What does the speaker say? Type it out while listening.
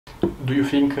Do you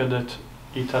think that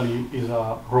Italy is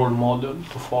a role model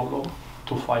to follow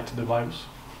to fight the virus?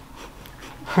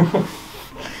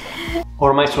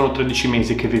 Ormai sono 13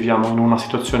 mesi che viviamo in una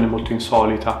situazione molto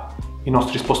insolita. I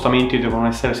nostri spostamenti devono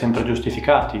essere sempre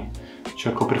giustificati. C'è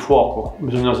il coprifuoco,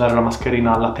 bisogna usare la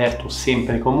mascherina all'aperto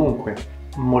sempre e comunque.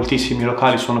 Moltissimi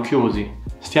locali sono chiusi.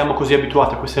 Stiamo così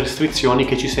abituati a queste restrizioni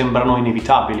che ci sembrano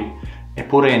inevitabili.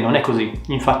 Eppure non è così.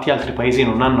 Infatti altri paesi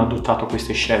non hanno adottato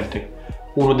queste scelte.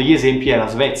 Uno degli esempi è la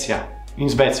Svezia. In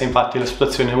Svezia infatti la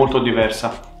situazione è molto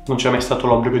diversa. Non c'è mai stato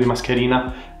l'obbligo di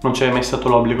mascherina, non c'è mai stato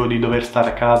l'obbligo di dover stare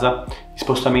a casa, gli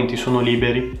spostamenti sono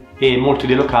liberi e molti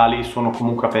dei locali sono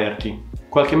comunque aperti.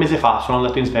 Qualche mese fa sono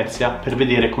andato in Svezia per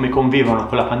vedere come convivono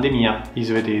con la pandemia gli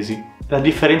svedesi. La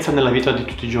differenza nella vita di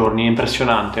tutti i giorni è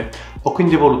impressionante. Ho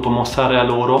quindi voluto mostrare a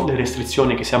loro le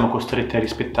restrizioni che siamo costretti a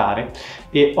rispettare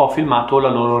e ho filmato la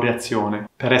loro reazione.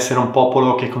 Per essere un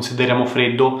popolo che consideriamo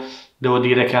freddo, devo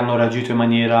dire che hanno reagito in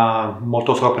maniera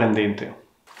molto sorprendente.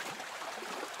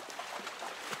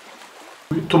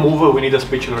 To move we need a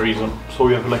special reason, so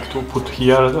we have like to put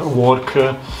here work,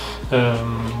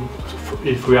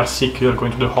 if we are sick we are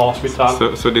going to the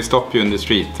hospital. So they stop you in the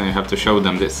street and you have to show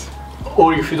them this?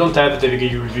 Or if you don't have, they will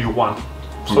give you one.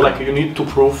 So okay. Like you need to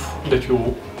prove that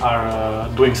you are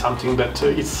doing something that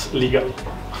is legal.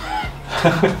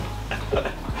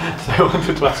 So I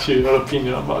wanted to ask you your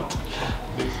opinion about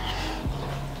this.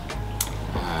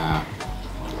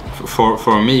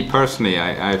 For me personally,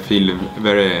 I feel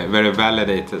very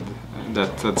validated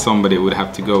that somebody would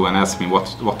have to go and ask me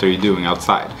what are you doing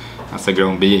outside. As a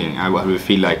grown being, I would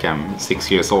feel like I'm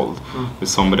 6 years old, with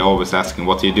somebody always asking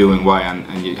what are you doing, why, and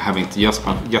you having to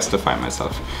justify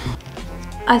myself.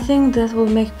 I think that will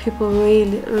make people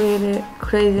really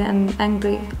crazy and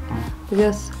angry,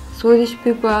 because Swedish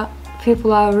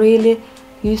people are really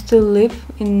used to live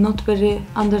in not very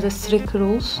under the strict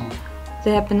rules.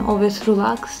 They have been always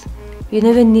relaxed. You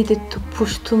never needed to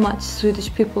push too much Swedish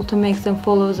people to make them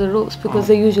follow the rules, because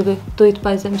they usually do it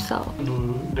by themselves.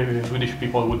 Do the Swedish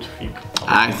people would think?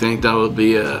 I think that would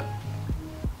be a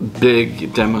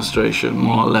big demonstration,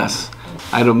 more or less.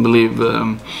 I don't believe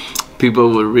people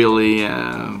would really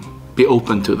be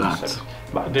open to that.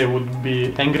 But they would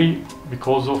be angry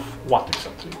because of what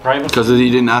exactly? Privacy? Because you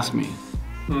didn't ask me.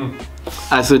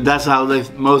 I said that's how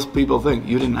most people think.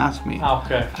 You didn't ask me. Ah,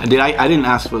 okay. I didn't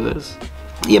ask for this.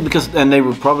 Yeah, because then they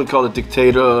would probably call it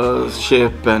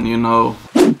dictatorship, and you know.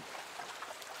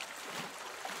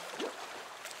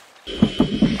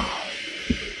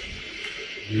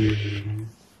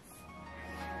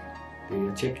 They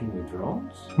are checking the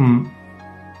drones.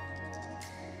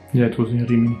 Yeah, it was in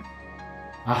Rimini.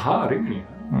 Aha, Rimini.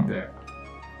 There.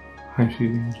 I see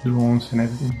the drones and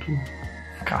everything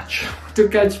to catch. To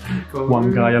catch people.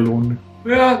 One guy alone.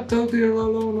 We are totally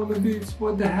alone on the beach.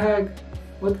 What the heck?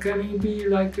 What can he be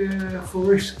like for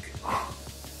risk?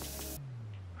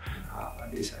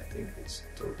 This I think is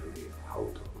totally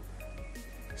out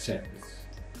of sense.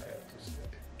 I have to say.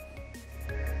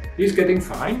 He's getting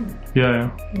fine. Yeah.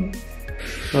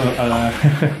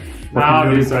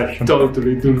 Now this I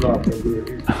totally do not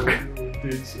agree.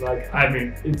 It's like, I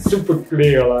mean, it's super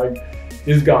clear. Like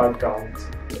this guy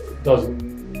doesn't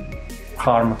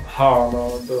harm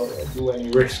or do any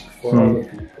risk for other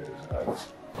people.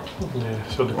 Yeah,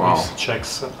 so the police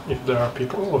checks if there are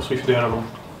people, also if they are alone.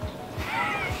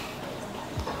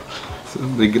 So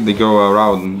they go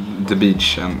around the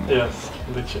beach and... Yes,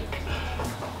 they check.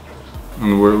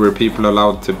 And were people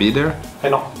allowed to be there?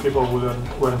 No, people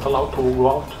weren't allowed to go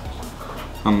out.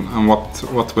 And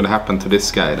what would happen to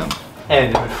this guy then?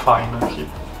 They were fined him.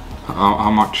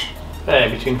 How much?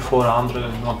 Between 400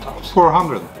 and 1,000.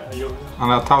 400? Yeah, and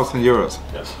 1,000 euros?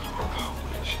 Yes.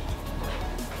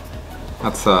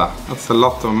 That's a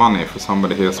lot of money for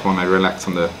somebody who just want to relax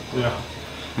on the... Yeah.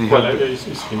 Well, it's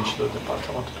finished the part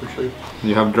I wanted to show you.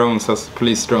 You have drones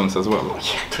police drones as well?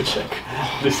 Yeah, to check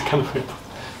this kind of people.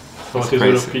 So what is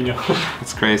your opinion?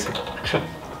 It's crazy.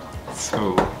 It's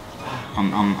so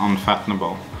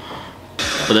unfathomable.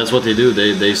 But that's what they do.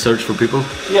 They search for people.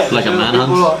 Yeah, like a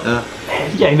manhunt.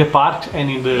 Yeah, in the park and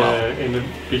in the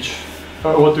beach.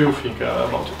 What do you think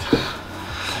about it?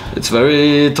 It's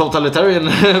very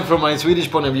totalitarian from my Swedish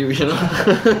point of view, you know.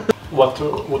 What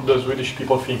would the Swedish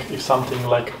people think if something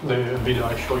like the video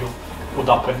I show you would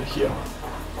happen here?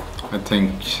 I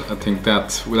think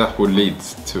that would lead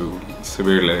to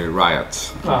severely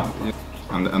riots.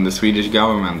 And the Swedish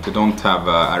government, they don't have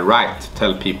a right to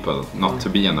tell people not to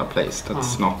be in a place.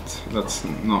 That's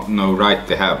not no right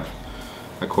they have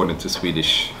according to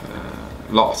Swedish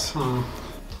laws.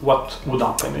 What would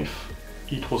happen if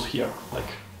it was here?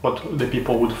 Like what the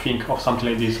people would think of something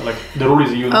like this? Like the rule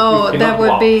is you Oh, you that cannot would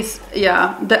go out. be,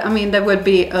 yeah, I mean, there would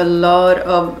be a lot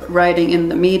of writing in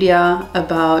the media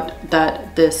about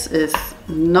that this is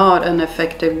not an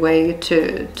effective way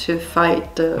to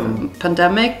fight the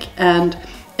pandemic, and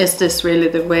is this really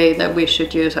the way that we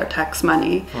should use our tax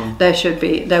money?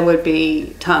 There would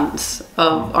be tons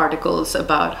of articles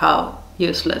about how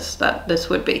useless that this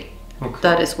would be. Okay.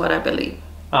 That is what I believe.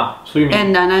 Ah, so you mean...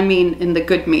 And then I mean in the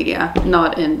good media,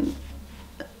 not in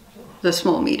the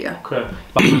small media. Okay.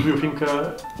 But do you think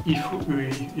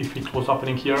if it was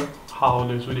happening here, how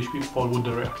the Swedish people would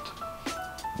react?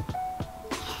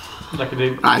 Like they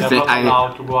are not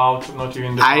allowed to go out, not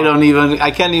even the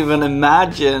I can't even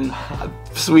imagine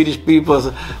Swedish people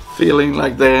feeling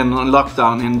like they're in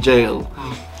lockdown in jail.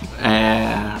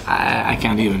 I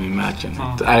can't even imagine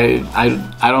it.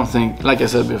 I don't think, like I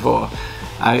said before,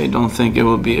 I don't think it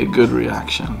would be a good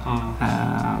reaction.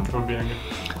 It would be angry.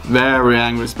 Very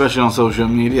angry, especially on social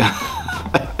media.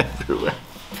 Everywhere.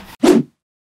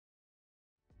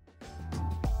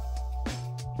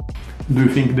 Do you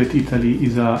think that Italy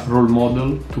is a role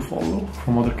model to follow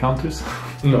from other countries?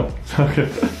 No. Okay.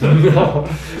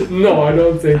 No, I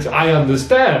don't think so. I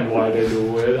understand why they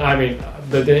do it. I mean,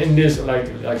 but in this,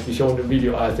 like you showed in the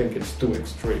video, I think it's too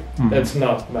extreme. That's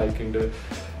not making the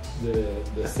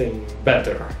thing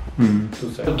better.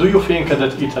 To say. Do you think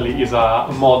that Italy is a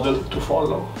model to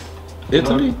follow?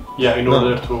 Italy? Yeah, in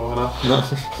order to... No.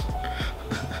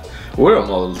 We're a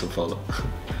model to follow.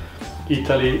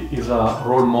 Italy is a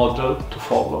role model to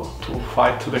follow to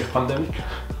fight the pandemic.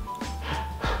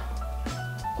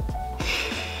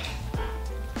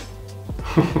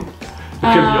 You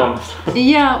can be honest.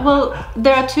 Yeah, well,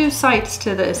 there are two sides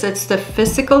to this. It's the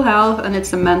physical health and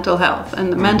it's the mental health.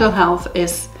 And the mental health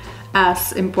is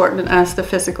as important as the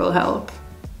physical health.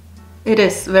 It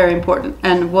is very important.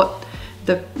 And what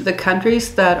the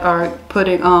countries that are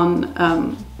putting on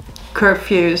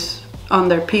curfews on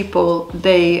their people,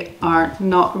 they are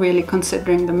not really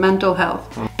considering the mental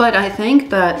health. But I think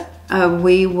that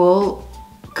we will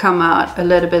come out a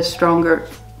little bit stronger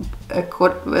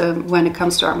when it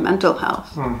comes to our mental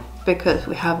health, because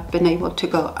we have been able to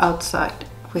go outside.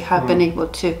 We have been able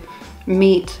to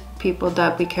meet people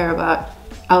that we care about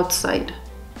outside